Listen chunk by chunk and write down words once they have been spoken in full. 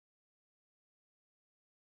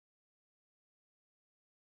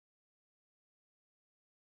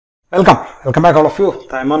Welcome back all of you.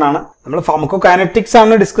 Thaimon ആണ്. നമ്മൾ Pharmacokinetics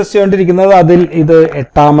ആണ് ഡിസ്കസ് ചെയ്തുകൊണ്ടിരിക്കുന്നത്. അതിൽ ഇത്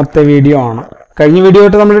 8ാമത്തെ വീഡിയോ ആണ്. കഴിഞ്ഞ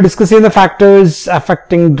വീഡിയോയിട്ട് നമ്മൾ ഡിസ്കസ് ചെയ്യുന്ന factors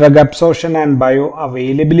affecting drug absorption and bio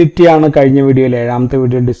availability ആണ് കഴിഞ്ഞ വീഡിയോയിൽ 7ാമത്തെ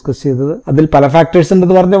വീഡിയോ ഡിസ്കസ് ചെയ്തത്. അതിൽ പല ഫാക്ടേഴ്സ്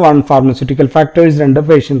ഉണ്ടെന്ന് പറഞ്ഞു. 1 pharmaceutical factors, 2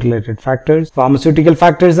 patient related factors. Pharmaceutical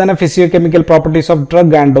factors ആണ് ഫിസിയോകെമിക്കൽ properties of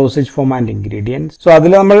drug and dosage form and ingredients. So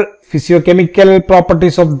അതിൽ നമ്മൾ ഫിസിയോകെമിക്കൽ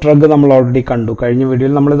പ്രോപ്പർട്ടീസ് ഓഫ് ഡ്രഗ് നമ്മൾ ഓൾറെഡി കണ്ടു. കഴിഞ്ഞ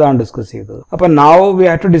വീഡിയോയിൽ നമ്മൾ ഇതാണ് ഡിസ്കസ് ചെയ്തത്. അപ്പൊ now we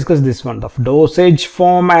have to discuss this one of dosage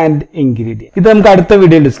form and ingredient. ഇത് നമുക്ക് അടുത്ത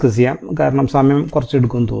വീഡിയോയിൽ ഡിസ്കസ് ചെയ്യാം, കാരണം സമയം കുറച്ച്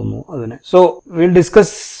എടുക്കും തോന്നുന്നു അതിന്. So will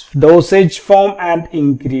discuss dosage form and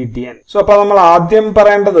ingredient. So അപ്പൊ നമ്മൾ ആദ്യം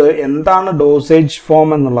പറയേണ്ടത് എന്താണ് ഡോസേജ് ഫോം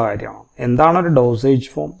എന്നുള്ള കാര്യമാണ്. എന്താണ് ഒരു dosage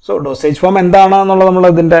form? So dosage form എന്താണ് എന്നുള്ളത് നമ്മൾ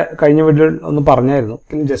ഇതിന്റെ കഴിഞ്ഞ വീഡിയോയിൽ ഒന്ന് പറഞ്ഞായിരുന്നു.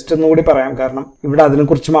 ജസ്റ്റ് ഒന്നുകൂടി പറയാം, കാരണം ഇവിടെ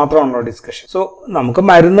അതിനെക്കുറിച്ച് മാത്രമാണല്ലോ ഡിസ്കഷൻ. സോ നമുക്ക്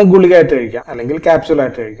മരുന്ന് ഗുളികയായിട്ട് കഴിക്കാം, അല്ലെങ്കിൽ ക്യാപ്സ്യൂൾ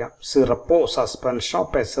ആയിട്ട് കഴിക്കാം, സിറപ്പോ സസ്പെൻഷനോ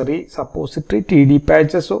പെസറി suppository TD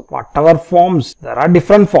പാച്ചസോ വട്ടവർ forms. There are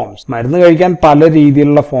different forms. മരുന്ന് കഴിക്കാൻ പല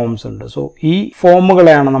രീതിയിലുള്ള ഫോംസ് ഉണ്ട്. സോ ഈ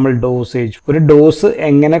ഫോമുകളെയാണ് നമ്മൾ ഡോസേജ്, ഒരു ഡോസ്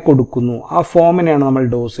എങ്ങനെ കൊടുക്കുന്നു ആ ഫോമിനെയാണ് നമ്മൾ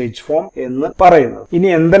ഡോസേജ് ഫോം എന്ന് പറയുന്നത്. ഇനി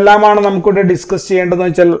എന്തെല്ലാമാണ് നമുക്കിവിടെ ഡിസ്കസ്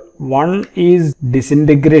ചെയ്യേണ്ടതെന്ന് വെച്ചാൽ, 1 ഈസ്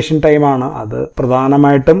ഡിസിൻറ്റഗ്രേഷൻ ടൈം ആണ്. അത്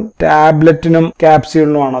പ്രധാനമായിട്ടും ടാബ്ലറ്റിനും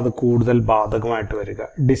ക്യാപ്സ്യൂളിനുമാണ് അത് കൂടുതൽ ബാധകമായിട്ട് വരിക,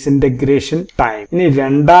 ഡിസിൻറ്റഗ്രേഷൻ ടൈം. ഇനി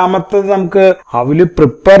രണ്ടാമത്തത് നമുക്ക് how will you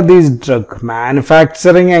prepare these drug,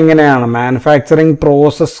 manufacturing എങ്ങനെയാണ്, മാനുഫാക്ചറിങ്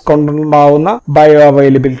പ്രോസസ് കൊണ്ടുണ്ടാവുന്ന ബയോ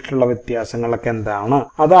അവൈലബിലിറ്റി ഉള്ള വ്യത്യാസങ്ങളൊക്കെ എന്താണ്,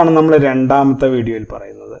 അതാണ് നമ്മൾ രണ്ടാമത്തെ വീഡിയോയിൽ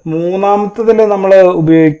പറയുന്നത്. മൂന്നാമത്തതിൽ നമ്മൾ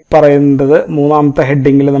പറയുന്നത്, മൂന്നാമത്തെ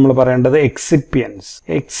ഹെഡിങ്ങിൽ നമ്മൾ പറയേണ്ടത്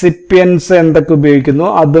എക്സിപ്പിയൻസ് എന്തൊക്കെ ഉപയോഗിക്കുന്നു,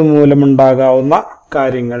 അതുമൂലമുണ്ടാകാവുന്ന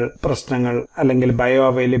കാര്യങ്ങൾ, പ്രശ്നങ്ങൾ, അല്ലെങ്കിൽ ബയോ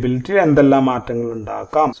അവൈലബിലിറ്റി എന്തെല്ലാം മാറ്റങ്ങൾ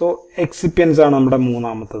ഉണ്ടാക്കാം. സോ എക്സിപ്പിയൻസ് ആണ് നമ്മുടെ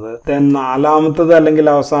മൂന്നാമത്തത്. ദെൻ നാലാമത്തത് അല്ലെങ്കിൽ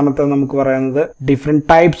അവസാനത്തെ നമുക്ക് പറയുന്നത് different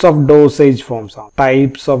types of dosage forms ആണ്.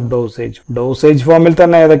 ടൈപ്സ് ഓഫ് ഡോസേജ് ഫോമിൽ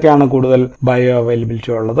തന്നെ ഏതൊക്കെയാണ് കൂടുതൽ ബയോ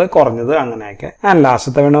അവൈലബിലിറ്റി ഉള്ളത്, കുറഞ്ഞത്, അങ്ങനെയൊക്കെ. ആൻഡ്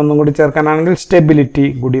ലാസ്റ്റത്തെ വേണം ഒന്നും കൂടി ചേർക്കാനാണെങ്കിൽ സ്റ്റെബിലിറ്റി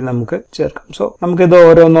കൂടി നമുക്ക് ചേർക്കാം. സോ നമുക്കിത്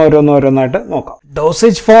ഓരോന്നായിട്ട് നോക്കാം.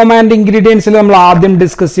 ഡോസേജ് ഫോം ആൻഡ് ഇൻഗ്രീഡിയൻസിൽ നമ്മൾ ആദ്യം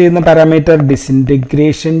ഡിസ്കസ് ചെയ്യുന്ന പാരാമീറ്റർ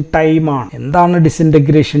ഡിസിൻറ്റഗ്രേഷൻ ടൈം ആണ്. എന്താണ്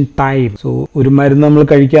ഡിസിൻറ്റഗ്രേഷൻ ടൈം? സോ ഒരു മരുന്ന് നമ്മൾ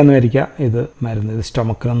കഴിക്കാന്ന് വരിക, ഇത് മരുന്ന്, ഇത്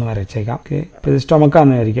സ്റ്റൊമക്കിലൊന്ന് വരച്ചേക്കാം. ഓക്കെ, ഇത്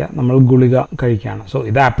സ്റ്റൊമക്കാന്ന് വരിക, നമ്മൾ ഗുളിക കഴിക്കുകയാണ്. സോ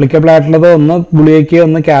ഇത് ആപ്ലിക്കബിൾ ആയിട്ടുള്ളത് ഒന്ന് ഗുളികയ്ക്ക്,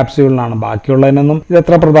 ഒന്ന് ക്യാപ്സ്യൂളിനാണ്. ബാക്കിയുള്ളതിനൊന്നും ഇത്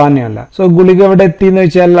അത്ര പ്രാധാന്യമല്ല. സോ ഗുളിക ഇവിടെ എത്തിയെന്ന്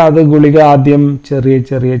വെച്ചാൽ, അത് ഗുളിക ആദ്യം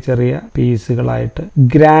ചെറിയ പീസുകളായിട്ട്,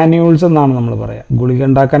 ഗ്രാന്യൂൾസ് എന്നാണ് നമ്മൾ പറയാം. ഗുളിക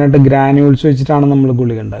ഉണ്ടാക്കാനായിട്ട് ഗ്രാന്യൂൾസ് വെച്ചിട്ടാണ് നമ്മൾ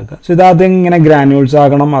ഗുളിക ഉണ്ടാക്കുക. സോ ഇത് ആദ്യം ഇങ്ങനെ ഗ്രാന്യൂൾസ്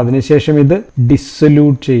ആകണം, അതിനുശേഷം ഇത്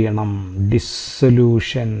ഡിസൊല്യൂട്ട് ചെയ്യണം,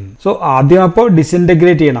 ഡിസൊല്യൂഷൻ. സോ ആദ്യം അപ്പോൾ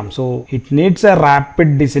ഡിസിൻറ്റഗ്രേറ്റ് ചെയ്യണം. So it needs A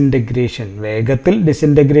rapid disintegration, വേഗത്തിൽ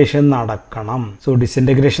ഡിസിൻറ്റഗ്രേഷൻ നടക്കണം. So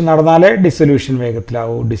disintegration നടന്നാലേ dissolution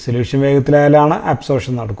വേഗത്തിലാവൂ, dissolution വേഗത്തിലായാലാണ്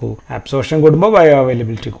absorption നടക്കൂ, അബ്സോർപ്ഷൻ കൂടുമ്പോൾ ബയോ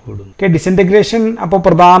അവൈലബിലിറ്റി കൂടും. ഓക്കെ, ഡിസിൻറ്റഗ്രേഷൻ അപ്പോൾ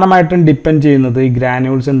പ്രധാനമായിട്ടും ഡിപ്പെൻഡ് ചെയ്യുന്നത് ഈ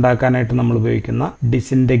ഗ്രാന്യൂൾസ് ഉണ്ടാക്കാനായിട്ട് നമ്മൾ ഉപയോഗിക്കുന്ന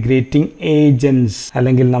ഡിസിൻറ്റഗ്രേറ്റിംഗ് ഏജൻസ്,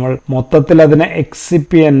 അല്ലെങ്കിൽ നമ്മൾ മൊത്തത്തിൽ അതിനെ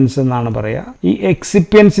എക്സിപ്പിയൻസ് എന്നാണ് പറയുക. ഈ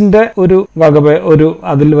എക്സിപ്പിയൻസിന്റെ ഒരു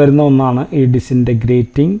അതിൽ വരുന്ന ഒന്നാണ് ഈ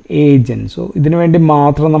ഡിസിൻറ്റഗ്രേറ്റിംഗ് ഏജൻസ്. സോ ഇതിനു വേണ്ടി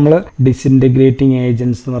മാത്രം നമ്മൾ ഡിസിൻറ്റഗ്രേറ്റിംഗ്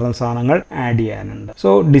ഏജൻസ് എന്ന് പറയുന്ന സാധനങ്ങൾ ആഡ് ചെയ്യാനുണ്ട്. സോ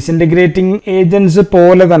ഡിസിൻറ്റഗ്രേറ്റിംഗ് ഏജൻസ്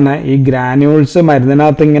പോലെ തന്നെ ഈ ഗ്രാന്യൂൾസ്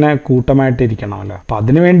മരുന്നിനകത്ത് ഇങ്ങനെ കൂട്ടമായിട്ട് ഇരിക്കണമല്ലോ. അപ്പൊ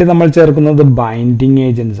അതിനുവേണ്ടി നമ്മൾ ചേർക്കുന്നത് ബൈൻഡിങ്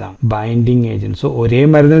ഏജൻസ് ആണ്. Binding agents. സോ ഒരേ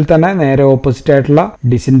മരുന്നിൽ തന്നെ നേരെ ഓപ്പോസിറ്റ് ആയിട്ടുള്ള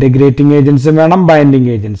ഡിസിൻറ്റഗ്രേറ്റിംഗ് ഏജൻസ് വേണം,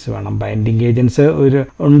 ബൈൻഡിങ് ഏജൻസ് വേണം. ബൈൻഡിങ് ഏജൻസ്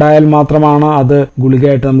ഉണ്ടായാൽ മാത്രമാണ് അത്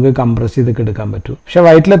ഗുളികയായിട്ട് നമുക്ക് കംപ്രസ് ചെയ്ത് എടുക്കാൻ പറ്റൂ. പക്ഷെ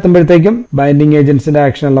വയറ്റിലെത്തുമ്പോഴത്തേക്കും ബൈൻഡിങ് ഏജൻസിന്റെ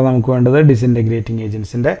ആക്ഷൻ അല്ല നമുക്ക് വേണ്ടത്, ഡിസിൻറ്റഗ്രേറ്റിംഗ്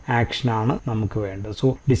ഏജൻസിന്റെ ആക്ഷൻ ആണ് നമുക്ക് വേണ്ടത്. സോ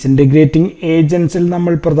ഡിസിൻറ്റഗ്രേറ്റിംഗ് ഏജൻസിൽ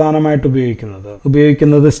നമ്മൾ പ്രധാനമായിട്ട്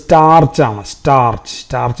ഉപയോഗിക്കുന്നത് സ്റ്റാർച്ച് ആണ്.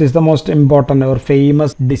 Starch is the most important or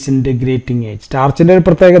famous disintegrating agent. സ്റ്റാർച്ചിന്റെ ഒരു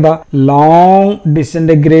പ്രത്യേകത, ലോങ്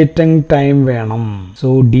ഡിസിൻറ്റഗ്രേറ്റിംഗ് ടൈം വേണം. So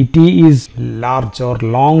DT is large or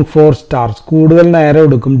long four starch, കൂടുതൽ നേരം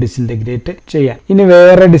എടുക്കും ഡിസിൻറ്റഗ്രേറ്റ് ചെയ്യാൻ. ഇനി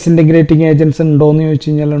വേറെ ഡിസിൻറ്റഗ്രേറ്റിംഗ് ഏജൻസ് ഉണ്ടോ എന്ന് ചോദിച്ചു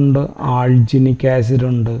കഴിഞ്ഞാൽ ഉണ്ട്. ആൾജിനിക് ആസിഡ്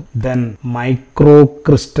ഉണ്ട്, ദെൻ മൈക്രോ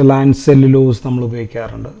ക്രിസ്റ്റലൈൻ സെല്ലുലോസ് നമ്മൾ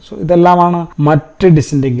ഉപയോഗിക്കാറുണ്ട്. സോ ഇതെല്ലാമാണ് മറ്റ്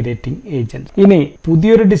ഡിസിൻറ്റഗ്രേറ്റിംഗ് ഏജൻസ്. ഇനി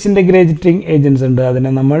പുതിയൊരു ഡിസിൻറ്റഗ്രേറ്റിംഗ് ഏജൻസ് ഉണ്ട്,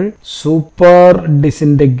 അതിനെ നമ്മൾ സൂപ്പർ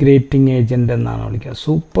ഡിസിൻറ്റഗ്രേറ്റിംഗ് ഏജന്റ് എന്നാണ് വിളിക്കുക.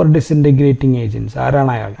 സൂപ്പർ ഡിസിൻറ്റഗ്രേറ്റിംഗ് ഏജൻസ്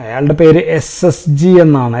ആരാണ്? അയാളുടെ പേര് SSG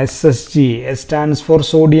എന്നാണ്. SSG stands for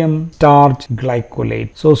sodium starch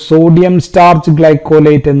ഗ്ലൈക്കോലേറ്റ്. So sodium starch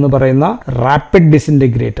ഗ്ലൈക്കോലേറ്റ് എന്ന് പറയുന്ന റാപ്പിഡ്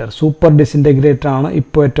ഡിസിൻറ്റഗ്രേറ്റർ, സൂപ്പർ ഡിസിൻറ്റഗ്രേറ്റർ ആണ്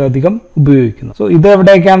ഇപ്പോൾ ഏറ്റവും അധികം ഉപയോഗിക്കുന്നത്. സോ ഇത്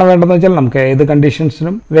എവിടെയൊക്കെയാണ് വേണ്ടതെന്ന് വെച്ചാൽ, നമുക്ക് ഏത്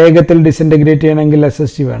കണ്ടീഷൻസിലും വേഗത്തിൽ ഡിസിൻറ്റഗ്രേറ്റ് ചെയ്യണമെങ്കിൽ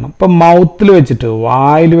SSG വേണം. ഇപ്പൊ മൗത്തിൽ വെച്ചിട്ട്,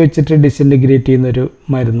 വായിൽ വെച്ചിട്ട് ഡിസിൻറ്റഗ്രേറ്റ് ചെയ്യുന്ന ഒരു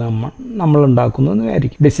മരുന്ന് നമ്മൾ ഉണ്ടാക്കുന്നു എന്ന്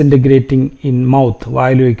വിചാരിക്കും. ഡിസിൻറ്റഗ്രേറ്റിംഗ് ഇൻ മൗത്ത്,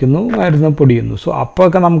 വായിൽ വയ്ക്കുന്നു, മരുന്ന് പൊടിയുന്നു. സോ അപ്പോൾ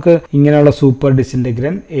ഒക്കെ നമുക്ക് ഇങ്ങനെയുള്ള സൂപ്പർ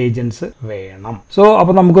ഡിസിൻറ്റഗ്രന്റ് ഏജൻസ് വേണം. സോ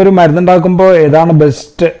അപ്പോൾ നമുക്കൊരു മരുന്ന് ഉണ്ടാക്കുമ്പോൾ ഏതാണ്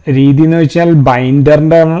ബെസ്റ്റ് രീതി എന്ന് വെച്ചാൽ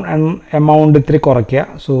ബൈൻഡറിന്റെ എമൗണ്ട് ഇത്തിരി കുറയ്ക്കുക.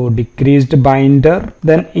 So decreased binder,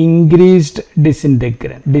 then increased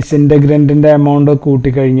ഡിസിൻറ്റഗ്രന്റിന്റെ amount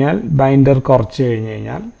കൂട്ടിക്കഴിഞ്ഞാൽ, binder കുറച്ച്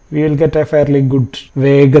കഴിഞ്ഞാൽ we will get a fairly good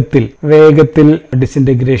വേഗത്തിൽ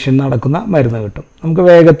ഡിസിൻറ്റഗ്രേഷൻ നടക്കുന്ന മരുന്ന് കിട്ടും. നമുക്ക്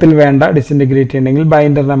വേഗത്തിൽ വേണ്ട ഡിസിൻറ്റഗ്രേറ്റ് ചെയ്യണമെങ്കിൽ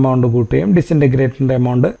ബൈൻഡറിന്റെ എമൗണ്ട് കൂട്ടുകയും ഡിസിൻറ്റഗ്രേറ്ററിന്റെ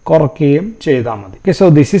എമൗണ്ട് കുറയ്ക്കുകയും ചെയ്താൽ മതി. Okay, so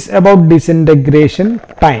this is about disintegration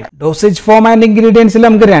time. Dosage form and ഇൻഗ്രീഡിയൻസിൽ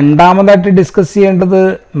നമുക്ക് രണ്ടാമതായിട്ട് ഡിസ്കസ് ചെയ്യേണ്ടത്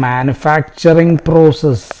manufacturing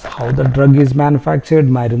process, how the drug is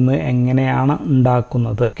manufactured, മരുന്ന് എങ്ങനെയാണ്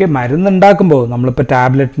ഉണ്ടാക്കുന്നത്. ഓക്കെ, മരുന്ന് ഉണ്ടാക്കുമ്പോൾ നമ്മളിപ്പോൾ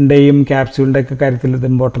ടാബ്ലറ്റിന്റെയും ക്യാപ്സ്യൂളിന്റെ ഒക്കെ കാര്യത്തിൽ ഇത്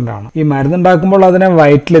ഇമ്പോർട്ടന്റ് ആണ്. ഈ മരുന്ന് ഉണ്ടാക്കുമ്പോൾ അതിനെ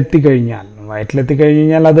വയറ്റിലെത്തിക്കഴിഞ്ഞാൽ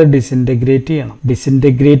അത്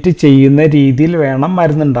ഡിസിൻറ്റഗ്രേറ്റ് ചെയ്യുന്ന രീതിയിൽ വേണം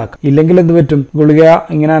മരുന്നുണ്ടാക്കാം. ഇല്ലെങ്കിൽ എന്ത് പറ്റും, ഗുളിക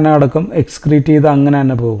ഇങ്ങനെ തന്നെ കിടക്കും, എക്സ്ക്രീറ്റ് ചെയ്ത് അങ്ങനെ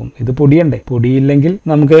തന്നെ പോകും. ഇത് പൊടിയണ്ടേ, പൊടിയില്ലെങ്കിൽ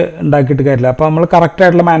നമുക്ക് ഉണ്ടാക്കിയിട്ട് കാര്യമില്ല. അപ്പൊ നമ്മൾ കറക്റ്റ്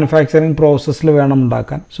ആയിട്ടുള്ള മാനുഫാക്ചറിങ് പ്രോസസ്സിൽ വേണം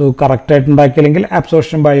ഉണ്ടാക്കാൻ. സോ കറക്റ്റ് ആയിട്ട് ഉണ്ടാക്കിയില്ലെങ്കിൽ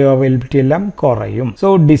അബ്സോർപ്ഷൻ, ബയോ അവൈലബിലിറ്റി എല്ലാം കുറയും. സോ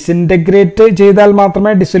ഡിസിൻറ്റഗ്രേറ്റ് ചെയ്താൽ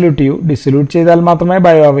മാത്രമേ ഡിസൊല്യൂട്ട് ചെയ്താൽ മാത്രമേ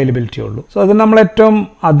ബയോ അവൈലബിലിറ്റി ഉള്ളൂ. സോ അത് നമ്മൾ ഏറ്റവും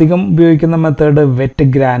അധികം ഉപയോഗിക്കുന്ന മെത്തേഡ് വെറ്റ്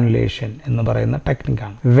ഗ്രാനുലേഷൻ എന്ന് പറയുന്ന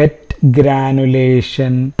ടെക്നിക്കാണ്. Wet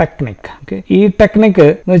granulation technique. ഈ ടെക്നിക്ക്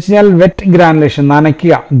എന്ന് വെച്ചാൽ വെറ്റ് ഗ്രാനുലേഷൻ,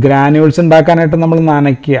 നനയ്ക്കുക. ഗ്രാനുവൽസ് ഉണ്ടാക്കാനായിട്ട് നമ്മൾ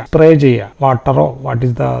നനയ്ക്കുക, സ്പ്രേ ചെയ്യുക. വാട്ടറോ വാട്ട്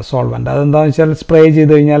ഈസ് ദ സോൾവെന്റ്, അതെന്താണെന്ന് വെച്ചാൽ സ്പ്രേ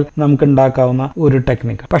ചെയ്ത് കഴിഞ്ഞാൽ നമുക്ക് ഉണ്ടാക്കാവുന്ന ഒരു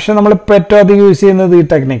ടെക്നിക്ക്. പക്ഷെ നമ്മളിപ്പോൾ ഏറ്റവും അധികം യൂസ് ചെയ്യുന്നത് ഈ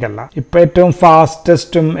ടെക്നിക്കല്ല. ഇപ്പൊ ഏറ്റവും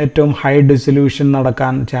ഫാസ്റ്റസ്റ്റും ഏറ്റവും ഹൈ ഡിസൊല്യൂഷൻ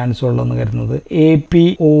നടക്കാൻ ചാൻസ് ഉള്ളതെന്ന് കരുതുന്നത്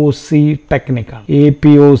APOC ടെക്നിക്കാണ്.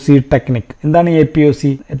 APOC ടെക്നിക് എന്താണ് APOC?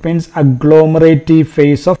 It means agglomerative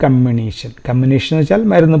face of കമ്മ്യൂണേഷൻ. കമ്മ്യൂണേഷൻ എന്ന് വെച്ചാൽ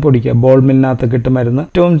മരുന്ന് പൊടിക്കുക, ബോൾ മില്ലിനകത്ത് ഇട്ട് മരുന്ന്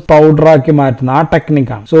ഏറ്റവും പൗഡറാക്കി മാറ്റുന്ന ആ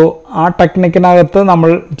ടെക്നിക്കാണ്. സോ ആ ടെക്നിക്കിനകത്ത് നമ്മൾ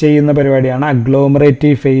ചെയ്യുന്ന പരിപാടിയാണ്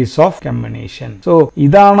അഗ്ലോമറേറ്റീവ് ഫേസ് ഓഫ് കമ്മ്യൂണേഷൻ. സോ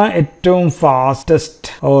ഇതാണ് ഏറ്റവും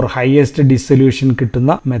ഫാസ്റ്റസ്റ്റ് ഓർ ഹയസ്റ്റ് ഡിസൊല്യൂഷൻ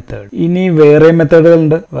കിട്ടുന്ന മെത്തേഡ്. ഇനി വേറെ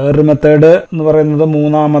മെത്തേഡുകളുണ്ട്. വേറൊരു മെത്തേഡ് എന്ന് പറയുന്നത്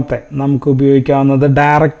മൂന്നാമത്തെ നമുക്ക് ഉപയോഗിക്കാവുന്നത്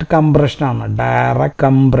ഡയറക്റ്റ് കംപ്രഷൻ ആണ്. ഡയറക്റ്റ്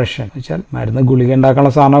കംപ്രഷൻ വെച്ചാൽ മരുന്ന് ഗുളിക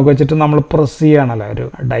ഉണ്ടാക്കാനുള്ള സാധനമൊക്കെ വെച്ചിട്ട് നമ്മൾ പ്രസ് ചെയ്യണല്ലോ, ഒരു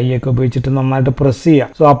ഡൈ ഒക്കെ ഉപയോഗിച്ചിട്ട് നന്നായിട്ട് പ്രസ് ചെയ്യാം.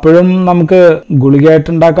 സോ അപ്പോഴും നമുക്ക് ഗുളികയായിട്ട്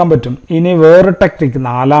ഉണ്ടാക്കാൻ പറ്റും. ഇനി വേറെ ടെക്നിക്ക്,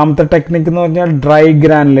 നാലാമത്തെ ടെക്നിക്ക് എന്ന് പറഞ്ഞാൽ ഡ്രൈ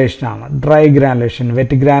ഗ്രാനുലേഷൻ ആണ്. ഡ്രൈ ഗ്രാനുലേഷൻ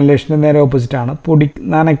വെറ്റ് ഗ്രാനുലേഷന് നേരെ ഓപ്പോസിറ്റ് ആണ്. പൊടി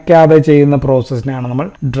നനയ്ക്കാതെ ചെയ്യുന്ന പ്രോസസ്സിനെയാണ് നമ്മൾ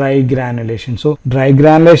dry granulation. So dry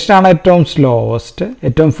granulation ആണ് ഏറ്റവും സ്ലോവസ്റ്റ്,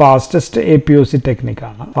 ഏറ്റവും ഫാസ്റ്റസ്റ്റ് APOC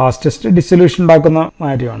ടെക്നിക്കാണ്. ഫാസ്റ്റസ്റ്റ് ഡിസൊല്യൂഷൻ ഉണ്ടാക്കുന്ന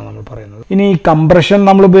കാര്യമാണ് നമ്മൾ പറയുന്നത്. ഇനി ഈ കംപ്രഷൻ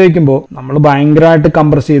നമ്മൾ ഉപയോഗിക്കുമ്പോൾ നമ്മൾ ഭയങ്കരമായിട്ട്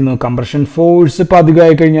കംപ്രസ് ചെയ്യുന്നു. കംപ്രഷൻ ഫോഴ്സ് ഇപ്പൊ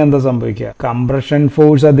അധികമായി കഴിഞ്ഞാൽ എന്താ സംഭവിക്കുക? കംപ്രഷൻ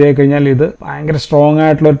ഫോഴ്സ് അധികമായി കഴിഞ്ഞാൽ ഇത് ഭയങ്കര സ്ട്രോങ്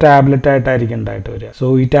ആയിട്ടുള്ള ഒരു ടാബ്ലറ്റ് ആയിട്ടായിരിക്കും ഉണ്ടായിട്ട് വരിക. സോ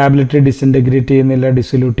ഈ ടാബ്ലറ്റ് ഡിസിൻറ്റഗ്രേറ്റ് ചെയ്യുന്നില്ല,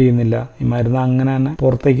 ഡിസൊല്യൂട്ട് ചെയ്യുന്നില്ല, ഈ മരുന്ന് അങ്ങനെ തന്നെ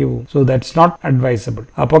പുറത്തേക്ക് പോകും. So that's not advisable.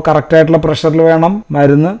 അപ്പോൾ കറക്റ്റ് ആയിട്ടുള്ള പ്രഷറിൽ വേണം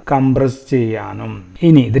മരുന്ന് കംപ്രസ് ചെയ്യാനും.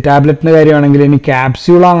 ഇനി ഇത് ടാബ്ലറ്റിന്റെ കാര്യമാണെങ്കിൽ ഇനി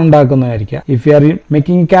ക്യാപ്സ്യൂൾ ആണ് ഉണ്ടാക്കുന്നതായിരിക്കുക. If you are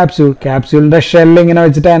making ക്യാപ്സ്യൂളിന്റെ shell ഇങ്ങനെ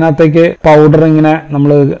വെച്ചിട്ട് അതിനകത്തേക്ക് പൗഡർ ഇങ്ങനെ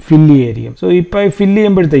നമ്മൾ ഫില്ല് ചെയ്യായിരിക്കും. സോ ഇപ്പൊ ഫില്ല്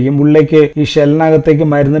ചെയ്യുമ്പോഴത്തേക്കും ഉള്ളിലേക്ക് ഈ ഷെല്ലിനകത്തേക്ക്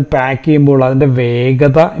മരുന്ന് പാക്ക് ചെയ്യുമ്പോൾ അതിന്റെ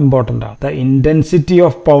വേഗത ഇമ്പോർട്ടന്റ് ആണ്. The intensity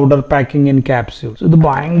of powder packing in capsule. ഇത്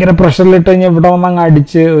ഭയങ്കര പ്രഷറിലിട്ട് കഴിഞ്ഞാൽ ഇവിടെ വന്ന്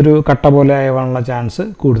അടിച്ച് ഒരു കട്ട പോലെ ആവാനുള്ള ചാൻസ്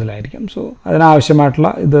കൂടുതലായിരിക്കും. സോ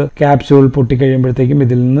അതിനാവശ്യമായിട്ടുള്ള ഇത് ക്യാപ്സ്യൂൾ പൊട്ടിക്കഴിയുമ്പോഴത്തേക്കും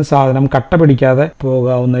ഇതിൽ നിന്ന് സാധനം കട്ട പിടിക്കാതെ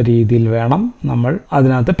പോകാവുന്ന രീതിയിൽ വേണം നമ്മൾ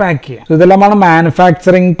അതിനകത്ത് പാക്ക് ചെയ്യാം. സോ ഇതെല്ലാമാണ്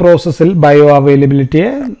മാനുഫാക്ചറിങ് പ്രോസസ്സിൽ ബയോ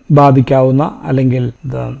അവൈലബിലിറ്റിയെ ബാധിക്കാവുന്ന അല്ലെങ്കിൽ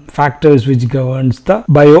the factors which ഗവേൺസ് the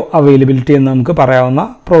bio availability എന്ന് നമുക്ക് പറയാവുന്ന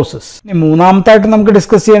പ്രോസസ്. ഇനി മൂന്നാമത്തായിട്ട് നമുക്ക്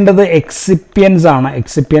ഡിസ്കസ് ചെയ്യേണ്ടത് എക്സിപ്പിയൻസ് ആണ്.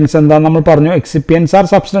 എക്സിപ്പിയൻസ് എന്താണെന്ന് നമ്മൾ പറഞ്ഞു. എക്സിപ്പിയൻസ് R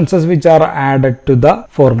substances which are added to the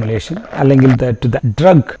formulation അല്ലെങ്കിൽ ടു ദ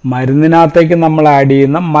ഡ്രഗ്. മരുന്നിനകത്തേക്ക് നമ്മൾ ആഡ്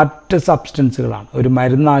ചെയ്യുന്ന മറ്റ് സബ്സ്റ്റൻസുകളാണ്. ഒരു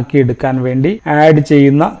മരുന്നാക്കി എടുക്കാൻ വേണ്ടി ആഡ്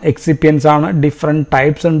ചെയ്യുന്ന എക്സിപ്പിയൻസ് ആണ്. ഡിഫറെന്റ്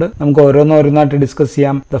ടൈപ്സ് ഉണ്ട്. നമുക്ക് ഓരോന്നായിട്ട് ഡിസ്കസ്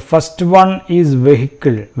ചെയ്യാം. The first one is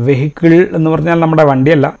vehicle. Vehicle എന്ന് പറഞ്ഞാൽ നമ്മുടെ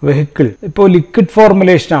വണ്ടിയല്ല, വെഹിക്കിൾ. ഇപ്പോൾ ലിക്വിഡ്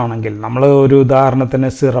ഫോർമുലേഷൻ ആണെങ്കിൽ നമ്മൾ ഒരു ഉദാഹരണത്തിന്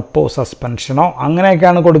സിറപ്പോ സസ്പെൻഷനോ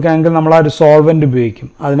അങ്ങനെയൊക്കെയാണ് കൊടുക്കുകയെങ്കിൽ നമ്മൾ ആ ഒരു സോൾവെന്റ് ഉപയോഗിക്കും.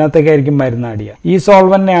 അതിനകത്തേക്കായിരിക്കും മരുന്ന് ആഡ് ചെയ്യുക. ഈ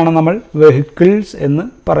സോൾവെന്റിനെയാണ് നമ്മൾ വെഹിക്കിൾസ് എന്ന്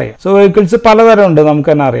പറയുക. സോ വെഹിക്കിൾസ് പലതരം ഉണ്ട്, നമുക്ക്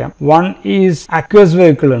തന്നെ അറിയാം. വൺ ഈസ് അക്വസ്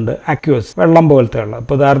വെഹിക്കിൾ ഉണ്ട്. അക്വസ് വെള്ളം പോലത്തെ വെള്ളം.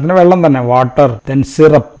 ഇപ്പൊ ഉദാഹരണത്തിന് വെള്ളം തന്നെ, വാട്ടർ, ദെൻ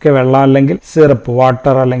സിറപ്പ്. ഒക്കെ വെള്ളം അല്ലെങ്കിൽ സിറപ്പ്,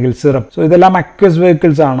 വാട്ടർ അല്ലെങ്കിൽ സിറപ്പ്. സോ ഇതെല്ലാം അക്വസ്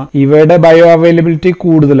വെഹിക്കിൾസ് ആണ്. ഇവയുടെ ബയോ അവൈലബിലിറ്റി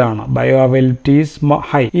കൂടുതലാണ്. Bio availability is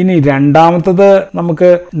high. ഇനി രണ്ടാമത്തത് നമുക്ക്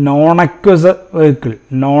non aqueous vehicle.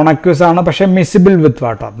 Non aqueous ആണ്, പക്ഷെ miscible with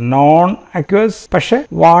water. Non aqueous പക്ഷെ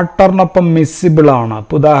വാട്ടറിനൊപ്പം മിസിബിൾ ആണ്.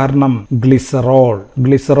 ഉദാഹരണം ഗ്ലിസറോൾ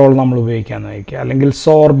നമ്മൾ ഉപയോഗിക്കാന്ന് വയ്ക്കുക, അല്ലെങ്കിൽ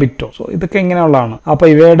സോർബിറ്റോ. സോ ഇതൊക്കെ ഇങ്ങനെയുള്ളതാണ്. അപ്പൊ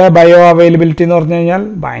ഇവയുടെ ബയോ അവൈലബിലിറ്റി എന്ന് പറഞ്ഞു കഴിഞ്ഞാൽ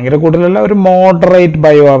കഴിഞ്ഞാൽ ഭയങ്കര കൂടുതലല്ല, ഒരു മോഡറേറ്റ്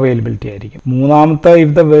ബയോ അവൈലബിലിറ്റി ആയിരിക്കും. മൂന്നാമത്തെ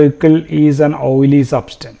if the vehicle is an oily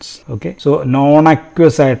substance. Okay, so non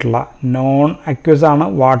aqueous ആണ്,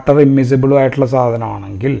 വാട്ടർ ഇമ്മിസിബിളും ആയിട്ടുള്ള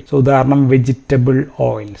സാധനമാണെങ്കിൽ, സോ ഉദാഹരണം vegetable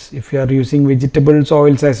oils. If you are using vegetables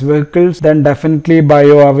oils as vehicles, then definitely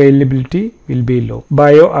bio availability will be law.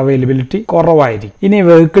 Bio availability കുറവായിരിക്കും. ഇനി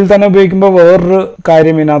vehicle തന്നെ ഉപയോഗിക്കുമ്പോൾ വേറൊരു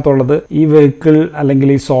കാര്യം ഇതിനകത്തുള്ളത്, ഈ വെഹിക്കിൾ അല്ലെങ്കിൽ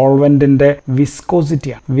ഈ സോൾവെന്റിന്റെ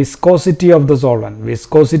വിസ്കോസിറ്റിയാണ്. Viscosity of the solvent.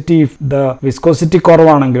 Viscosity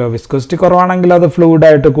കുറവാണെങ്കിൽ അത് ഫ്ലൂയിഡ്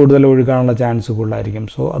ആയിട്ട് കൂടുതൽ ഒഴുകാനുള്ള ചാൻസ് കൂടുതലായിരിക്കും.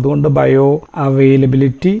 സോ അതുകൊണ്ട് ബയോ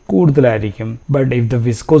അവൈലബിലിറ്റി കൂടുതലായിരിക്കും. But if the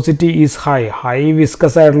viscosity is high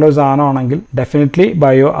viscous ആയിട്ടുള്ള ഒരു സാധനമാണെങ്കിൽ definitely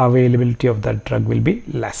bio availability of the drug will be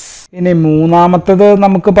less. ഇനി മൂന്നാമത്തത്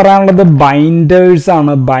നമുക്ക് പറയാനുള്ളത് ബൈൻഡേഴ്സ്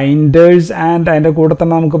ആണ്. ബൈൻഡേഴ്സ് ആൻഡ് അതിന്റെ കൂടെ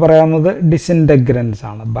തന്നെ നമുക്ക് പറയാവുന്നത് ഡിസിൻറ്റഗ്രൻസ്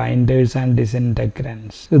ആണ്. ബൈൻഡേഴ്സ് ആൻഡ്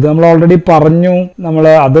ഡിസിൻറ്റഗ്രൻസ് ഇത് നമ്മൾ ഓൾറെഡി പറഞ്ഞു. നമ്മൾ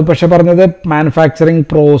അത് പക്ഷെ പറഞ്ഞത് manufacturing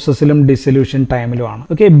പ്രോസസ്സിലും dissolution ടൈമിലുമാണ്.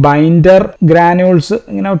 Okay, binder granules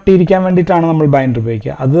ഇങ്ങനെ ഒട്ടിയിരിക്കാൻ വേണ്ടിയിട്ടാണ് നമ്മൾ ബൈൻഡർ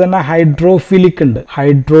ഉപയോഗിക്കുക. അത് തന്നെ ഹൈഡ്രോഫിലിക് ഉണ്ട്,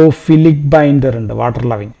 ഹൈഡ്രോഫിലിക് ബൈൻഡർ ഉണ്ട്, water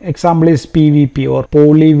loving. Example is PVP or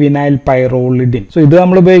polyvinyl പൈറോളിഡിൻ. So ഇത്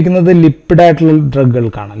നമ്മൾ ഉപയോഗിക്കുന്നത് ലിപ്പിഡ് ആയിട്ടുള്ള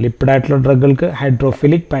ഡ്രഗുകൾക്കാണ്. ലിപ്പിഡ് ആയിട്ടുള്ള ഡ്രഗുകൾക്ക്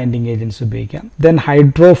ഹൈഡ്രോഫിലിക് ബൈൻഡിങ് ഏജൻസ് ഉപയോഗിക്കാം. ദെൻ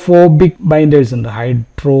ഹൈഡ്രോഫോബിക് ബൈൻഡേഴ്സ് ഉണ്ട്,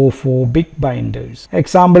 hydrophobic binders.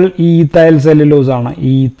 Example ethyl cellulose ആണ്,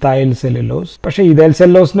 ഈഥൈൽ സെല്ലുലോസ്. പക്ഷേ ഈഥൈൽ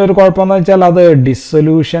സെല്ലുലോസിന്റെ ഒരു കുഴപ്പമെന്ന് വെച്ചാൽ അത്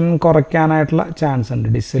ഡിസൊല്യൂഷൻ കുറയ്ക്കാനായിട്ടുള്ള ചാൻസ് ഉണ്ട്.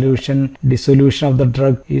 Dissolution of the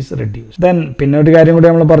drug is reduce. Then പിന്നെ ഒരു കാര്യം കൂടി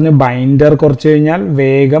നമ്മൾ പറഞ്ഞു, ബൈൻഡർ കുറച്ച് കഴിഞ്ഞാൽ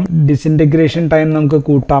വേഗം ഡിസിൻറ്റഗ്രേഷൻ ടൈം നമുക്ക്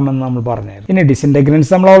കൂട്ടാമെന്ന് നമ്മൾ പറഞ്ഞായിരുന്നു. ഇനി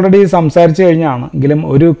ഡിസിൻറ്റഗ്രൻസ് നമ്മൾ ഓൾറെഡി സംസാരിച്ചു കഴിഞ്ഞാണ്, എങ്കിലും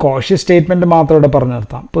ഒരു കോഷ്യസ് സ്റ്റേറ്റ്മെന്റ് മാത്രം ഇവിടെ പറഞ്ഞു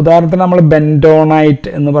നിർത്താം. ഉദാഹരണത്തിന് നമ്മൾ ബെൻഡോണൈറ്റ്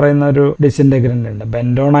എന്ന് പറയുന്ന ഒരു ഡിസിൻറ്റഗ്രന്റ് ഉണ്ട്.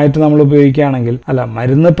 ബെൻഡോണൈറ്റ് നമ്മൾ ഉപയോഗിക്കുകയാണെങ്കിൽ,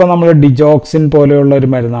 മരുന്ന് ഇപ്പൊ നമ്മൾ ഡിജോക്സിൻ പോലെയുള്ള ഒരു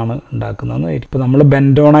മരുന്നാണ് ഉണ്ടാക്കുന്നതെന്ന്. ഇപ്പൊ നമ്മൾ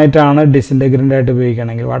ബെൻഡോണൈറ്റ് ആണ് ഡിസിൻറ്റഗ്രന്റ് ആയിട്ട്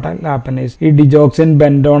ഉപയോഗിക്കുകയാണെങ്കിൽ വാട്ട് വിൽ ഹാപ്പൻ ഈസ് ഈ ഡിജോക്സിൻ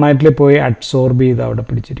ബെൻഡോണൈറ്റിൽ പോയി അബ്സോർബ് ചെയ്ത് അവിടെ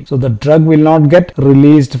പിടിച്ചിരിക്കും. So the drug will not get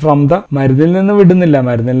released from the മരുന്നിൽ നിന്ന്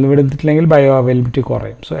വിടുന്നില്ലെങ്കിൽ ബയോ അവൈലബിലിറ്റി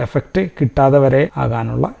കുറയും. സോ എഫക്ട് കിട്ടാതെ വരെ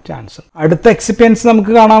ആകാനുള്ള ചാൻസ്. അടുത്ത എക്സിപ്പിയൻസ്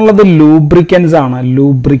നമുക്ക് കാണാനുള്ളത് ലൂബ്രിക്കൻസ് ആണ്.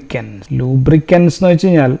 ലൂബ്രിക്കൻസ് എന്ന് വെച്ച്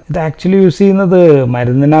കഴിഞ്ഞാൽ ഇത് ആക്ച്വലി യൂസ് ചെയ്യുന്നത്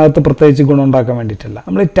മരുന്നിനകത്ത് പ്രത്യേകിച്ച് ഗുണം ഉണ്ടാക്കാൻ വേണ്ടിയിട്ടല്ല.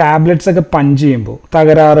 നമ്മൾ ടാബ്ലറ്റ്സ് ഒക്കെ പഞ്ച് ചെയ്യുമ്പോൾ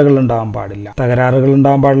തകരാറുകൾ ഉണ്ടാകാൻ പാടില്ല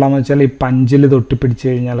എന്ന് വെച്ചാൽ ഈ പഞ്ചിൽ ഇത് ഒട്ടിപ്പിടിച്ച്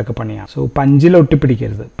കഴിഞ്ഞാലൊക്കെ പണിയാണ്. സോ പഞ്ചിൽ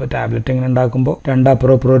ഒട്ടിപ്പിടിക്കരുത്. ഇപ്പൊ ടാബ്ലറ്റ് ഇങ്ങനെ ഉണ്ടാക്കുമ്പോൾ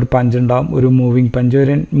രണ്ടപ്പുറം ഒരു പഞ്ച് ഉണ്ടാവും, ഒരു മൂവിങ് പഞ്ച്,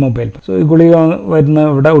 ഒരു മൊബൈൽ. സോ ഈ ഗുളിക വരുന്ന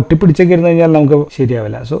ഇവിടെ ഒട്ടിപ്പിടിച്ചൊക്കെ ഇരുന്ന് കഴിഞ്ഞാൽ നമുക്ക്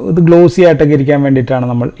ശരിയാവില്ല. സോ ഇത് ഗ്ലോസി ആയിട്ടൊക്കെ ഇരിക്കാൻ വേണ്ടിയിട്ടാണ്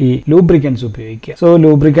നമ്മൾ ഈ ലൂബ്രിക്കൻസ് ഉപയോഗിക്കുക. സോ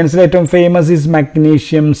ലൂബ്രിക്കൻസിൽ ഏറ്റവും ഫേമസ് ഈസ്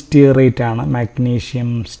മാഗ്നീഷ്യം സ്റ്റിയറേറ്റ് ആണ്.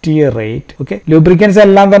 ഓക്കെ, ലൂബ്രിക്കൻസ്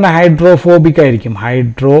എല്ലാം തന്നെ ഹൈഡ്രോഫോബിക് ആയിരിക്കും.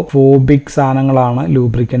 ഹൈഡ്രോഫോബിക് സാധനങ്ങളാണ്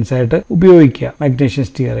ലൂബ്രിക്കൻസ് ആയിട്ട് ഉപയോഗിക്കുക, മാഗ്നീഷ്യം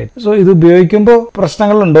സ്റ്റിയറേറ്റ്. സോ ഇത് ഉപയോഗിക്കുമ്പോൾ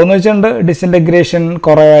പ്രശ്നങ്ങൾ ഉണ്ടോയെന്ന് വെച്ചിട്ടുണ്ട്. ഡിസിൻറ്റഗ്രേഷൻ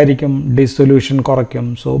കുറവായിരിക്കും, ഡിസൊല്യൂഷൻ കുറയ്ക്കും.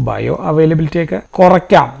 സോ ബയോ അവൈലബിലിറ്റി ഒക്കെ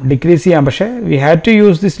കുറയ്ക്കാം, ഡിക്രീസ് ചെയ്യാം. പക്ഷേ we have to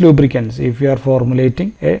use this lubricants if you are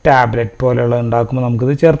formulating A tablet പോലെയുള്ള ഉണ്ടാക്കുമ്പോൾ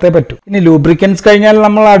നമുക്കിത് ചേർത്തേ പറ്റൂ. ഇനി ലൂബ്രിക്കൻസ് കഴിഞ്ഞാൽ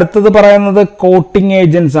നമ്മൾ അടുത്തത് പറയുന്നത് കോട്ടിംഗ്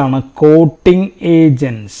ഏജൻസ് ആണ്. കോട്ടിംഗ്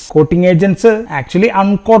ഏജൻസ് ആക്ച്വലി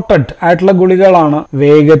അൺകോട്ടഡ് ആയിട്ടുള്ള ഗുളികളാണ്.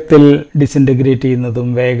 വേഗത്തിൽ ഡിസിൻറ്റഗ്രേറ്റ് ചെയ്യുന്നതും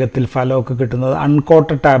വേഗത്തിൽ ഫലമൊക്കെ കിട്ടുന്നത്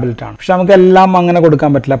അൺകോട്ടഡ് ടാബ്ലറ്റ് ആണ്. പക്ഷെ നമുക്ക് എല്ലാം അങ്ങനെ കൊടുക്കാൻ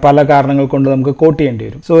പറ്റില്ല, പല കാരണങ്ങൾ കൊണ്ട് നമുക്ക് കോട്ട് ചെയ്യേണ്ടി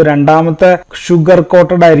വരും. സോ രണ്ടാമത്തെ ഷുഗർ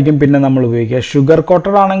കോട്ടഡ് ആയിരിക്കും പിന്നെ നമ്മൾ ഉപയോഗിക്കുക. ഷുഗർ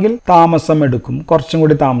കോട്ടഡ് ആണെങ്കിൽ കുറച്ചും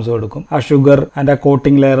കൂടി താമസം എടുക്കും ആ ഷുഗർ അതിന്റെ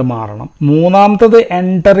കോട്ടിംഗ് ലെയർ മാറണം. മൂന്നാമത്തത്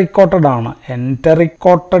എൻറ്ററിക് കോട്ടഡ് ആണ്. എൻറ്ററിക്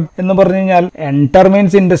കോട്ടഡ് എന്ന് പറഞ്ഞു കഴിഞ്ഞാൽ എൻറ്റർ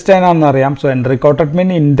മീൻസ് ഇൻഡസ്റ്റൈൻ ആണെന്ന് അറിയാം. സോ എൻറ്ററിക് കോട്ടഡ് മീൻ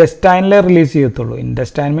ഇൻഡസ്റ്റൈനിലെ റിലീസ് ചെയ്യത്തുള്ളൂ.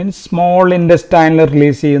 ഇൻഡസ്റ്റൈൻ മീൻസ് സ്മോൾ ഇൻഡസ്റ്റൈനിൽ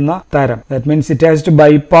റിലീസ് ചെയ്യുന്ന തരം. That means it has to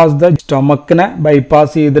bypass the സ്റ്റൊമക്കിനെ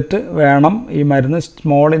bypass ചെയ്തിട്ട് വേണം ഈ മരുന്ന്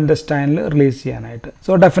സ്മോൾ ഇൻഡസ്റ്റൈനിൽ റിലീസ് ചെയ്യാനായിട്ട്.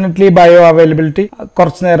 സോ ഡെഫിനറ്റ്ലി ബയോ അവൈലബിലിറ്റി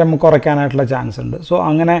കുറച്ചു നേരം കുറയ്ക്കാനായിട്ടുള്ള ചാൻസ് ഉണ്ട്. സോ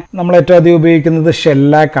അങ്ങനെ നമ്മൾ ഏറ്റവും അധികം ഉപയോഗിക്കുന്നത്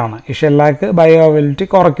ഷെല്ലാക്ക് ആണ്. ഈ ഷെല്ലാക്ക് ബയോ അവൈലബിലിറ്റി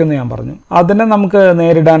കുറയ്ക്കുമെന്ന് ഞാൻ പറഞ്ഞു. അതിനെ നമുക്ക്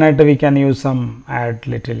നേരിടാനായിട്ട് we can use some add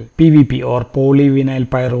little PVP or polyvinyl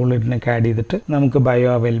പൈറോളിഡിനൊക്കെ add ചെയ്തിട്ട് നമുക്ക് ബയോ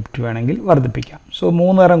അവൈലബിലിറ്റി വേണമെങ്കിൽ വർദ്ധിപ്പിക്കാം. സോ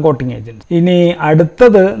 3 തരം കോട്ടിംഗ് ഏജൻസ്. ഇനി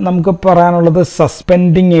അടുത്തത് നമുക്ക് പറയാനുള്ളത്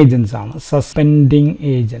സസ്പെൻഡിങ് ഏജൻസ് ആണ്.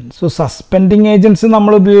 സോ സസ്പെൻഡിങ് ഏജൻസ്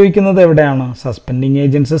നമ്മൾ ഉപയോഗിക്കുന്നത് എവിടെയാണ്? സസ്പെൻഡിങ്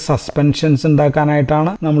ഏജൻസ് സസ്പെൻഷൻസ്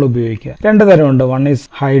ഉണ്ടാക്കാനായിട്ടാണ് നമ്മൾ ഉപയോഗിക്കുക. 2 തരമുണ്ട്. വൺ ഈസ്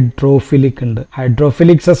ഹൈഡ്രോഫിലിക് ഉണ്ട്.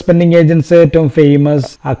 ഹൈഡ്രോഫിലിക് സസ്പെൻഡിങ് ഏജൻസ് ഏറ്റവും ഫേമസ്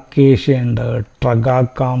അക്കേഷ്യ ഉണ്ട്,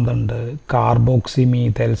 ട്രഗാകാന്ത് ഉണ്ട്, കാർബോക്സി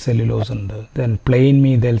മീഥൈൽ സെല്ലുലോസ് ഉണ്ട്, ദെൻ പ്ലെയിൻ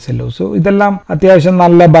മീഥൈൽ സെല്ലുലോസ്. ഇതെല്ലാം അത്യാവശ്യം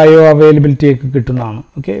നല്ല ബയോ അവൈലബിലിറ്റി ഒക്കെ കിട്ടുന്നതാണ്.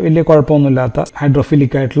 ഓക്കെ, വലിയ കുഴപ്പമൊന്നുമില്ലാത്ത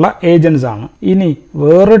ഹൈഡ്രോഫിലിക് ആയിട്ടുള്ള ഏജൻസ് ആണ്. ഇനി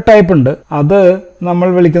വേറൊരു ടൈപ്പ് ഉണ്ട്, അത് നമ്മൾ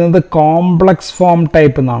വിളിക്കുന്നത് കോംപ്ലക്സ് ഫോം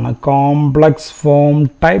ടൈപ്പ് എന്നാണ്. Complex form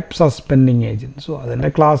type suspending agent. So അതിന്റെ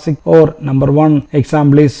classic or number 1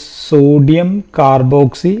 example is sodium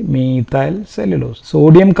carboxy methyl cellulose.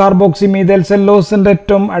 Sodium carboxy methyl സെല്ലുലോസിന്റെ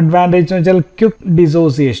ഏറ്റവും അഡ്വാൻറ്റേജ് എന്ന് വെച്ചാൽ ക്വിക്ക്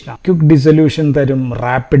ഡിസോസിയേഷൻ, ക്വിക്ക് ഡിസൊല്യൂഷൻ തരും,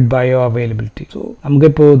 റാപ്പിഡ് ബയോ അവൈലബിലിറ്റി. സോ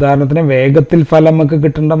നമുക്കിപ്പോൾ ഉദാഹരണത്തിന് വേഗത്തിൽ ഫലം ഒക്കെ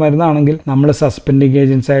കിട്ടേണ്ട മരുന്നാണെങ്കിൽ നമ്മൾ സസ്പെൻഡിങ്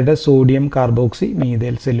ഏജൻസ് ആയിട്ട് സോഡിയം കാർബോക്സി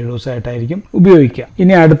മീഥൈൽ സെല്ലുലോസ് ആയിട്ടായിരിക്കും ഉപയോഗിക്കുക.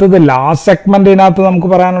 ഇനി അടുത്തത് ലാസ്റ്റ് സെഗ്മെന്റിനകത്ത് നമുക്ക്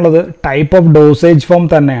പറയാനുള്ളത് ടൈപ്പ് ഓഫ് ഡോസേജ് ഫോം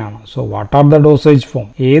തന്നെയാണ്. So what are the dosage form?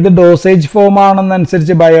 ഏത് ഡോസേജ് ഫോം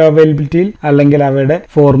ആണെന്നനുസരിച്ച് ബയോ അവൈലബിലിറ്റിയിൽ അല്ലെങ്കിൽ അവയുടെ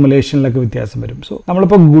ഫോർമുലേഷനിലൊക്കെ വ്യത്യാസം വരും. സോ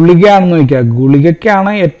നമ്മളിപ്പോൾ ഗുളികയാണെന്ന് നോക്കിയാൽ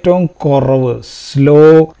ഗുളികയ്ക്കാണ് ഏറ്റവും കുറവ് സ്ലോ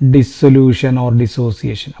ഡിസൊല്യൂഷൻ ഓർ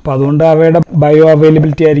ഡിസോസിയേഷൻ. അപ്പൊ അതുകൊണ്ട് അവയുടെ ബയോ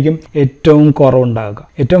അവൈലബിലിറ്റി ആയിരിക്കും ഏറ്റവും കുറവുണ്ടാകുക.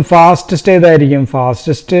 ഏറ്റവും ഫാസ്റ്റസ്റ്റ് ഏതായിരിക്കും?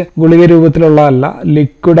 ഫാസ്റ്റസ്റ്റ് ഗുളിക രൂപത്തിലുള്ളതല്ല,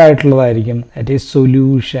 liquid ആയിട്ടുള്ളതായിരിക്കും. That is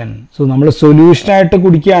solution. So നമ്മൾ സൊല്യൂഷൻ ആയിട്ട്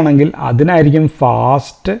കുടിക്കുകയാണെങ്കിൽ അതിനായിരിക്കും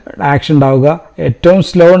ഫാസ്റ്റ് ആക്ഷൻ ഉണ്ടാവുക. ഏറ്റവും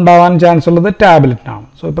സ്ലോ ഉണ്ടാവാൻ ചാൻസ് ഉള്ളത് ടാബ്ലറ്റിനാണ്.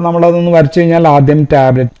 സോ ഇപ്പൊ നമ്മൾ അതൊന്ന് വരച്ചു കഴിഞ്ഞാൽ ആദ്യം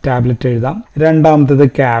ടാബ്ലറ്റ് എഴുതാം, രണ്ടാമത്തേത്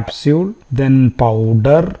capsule, then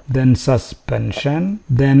powder, then suspension,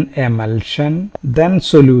 then emulsion, then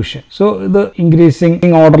solution. So ഇത് increasing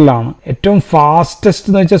ഓർഡറിലാണ്. ഏറ്റവും ഫാസ്റ്റസ്റ്റ്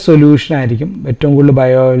എന്ന് വെച്ചാൽ സൊല്യൂഷൻ ആയിരിക്കും, ഏറ്റവും കൂടുതൽ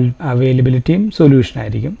ബയോ അവൈലബിലിറ്റിയും സൊല്യൂഷൻ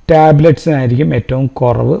ആയിരിക്കും. ടാബ്ലറ്റ്സിനായിരിക്കും ഏറ്റവും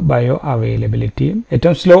കുറവ് ബയോ അവൈലബിലിറ്റിയും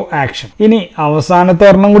ഏറ്റവും സ്ലോ ആക്ഷൻ. ഇനി അവസാനത്തെ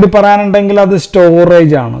ഒരെണ്ണം കൂടി പറയാനുണ്ടെങ്കിൽ അത്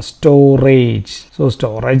സ്റ്റോറേജ് ആണ്. സ്റ്റോറേജ്. സോ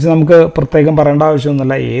സ്റ്റോറേജ് നമുക്ക് പ്രത്യേകം പറയേണ്ട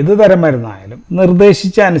ആവശ്യമൊന്നുമില്ല. ഏത് തരം മരുന്നായാലും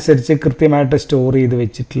നിർദ്ദേശിച്ച അനുസരിച്ച് കൃത്യമായിട്ട് സ്റ്റോർ ചെയ്ത്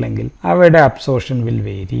വെച്ചിട്ടില്ലെങ്കിൽ അവയുടെ absorption will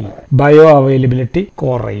vary, bio availability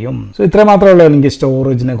കുറയും. സോ ഇത്ര മാത്രമേ ഉള്ളൂ എനിക്ക്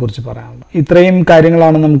സ്റ്റോറേജിനെ കുറിച്ച് പറയാനുള്ളത്. ഇത്രയും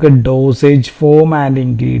കാര്യങ്ങളാണ് നമുക്ക് dosage form and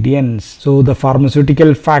ingredients. So the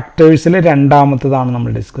pharmaceutical ഫാക്ടേഴ്സിൽ രണ്ടാമത്തതാണ്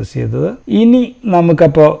നമ്മൾ ഡിസ്കസ് ചെയ്തത്. ഇനി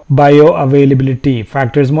നമുക്കപ്പോൾ bio availability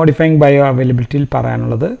factors modifying bio അവൈലബിലിറ്റിയിൽ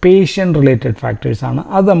പറയാനുള്ളത് പേഷ്യന്റ് റിലേറ്റഡ് ഫാക്ടേഴ്സ് ആണ്.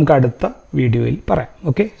 അത് നമുക്ക് അടുത്ത വീഡിയോയിൽ പറയാം.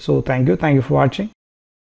 Okay, so thank you for watching.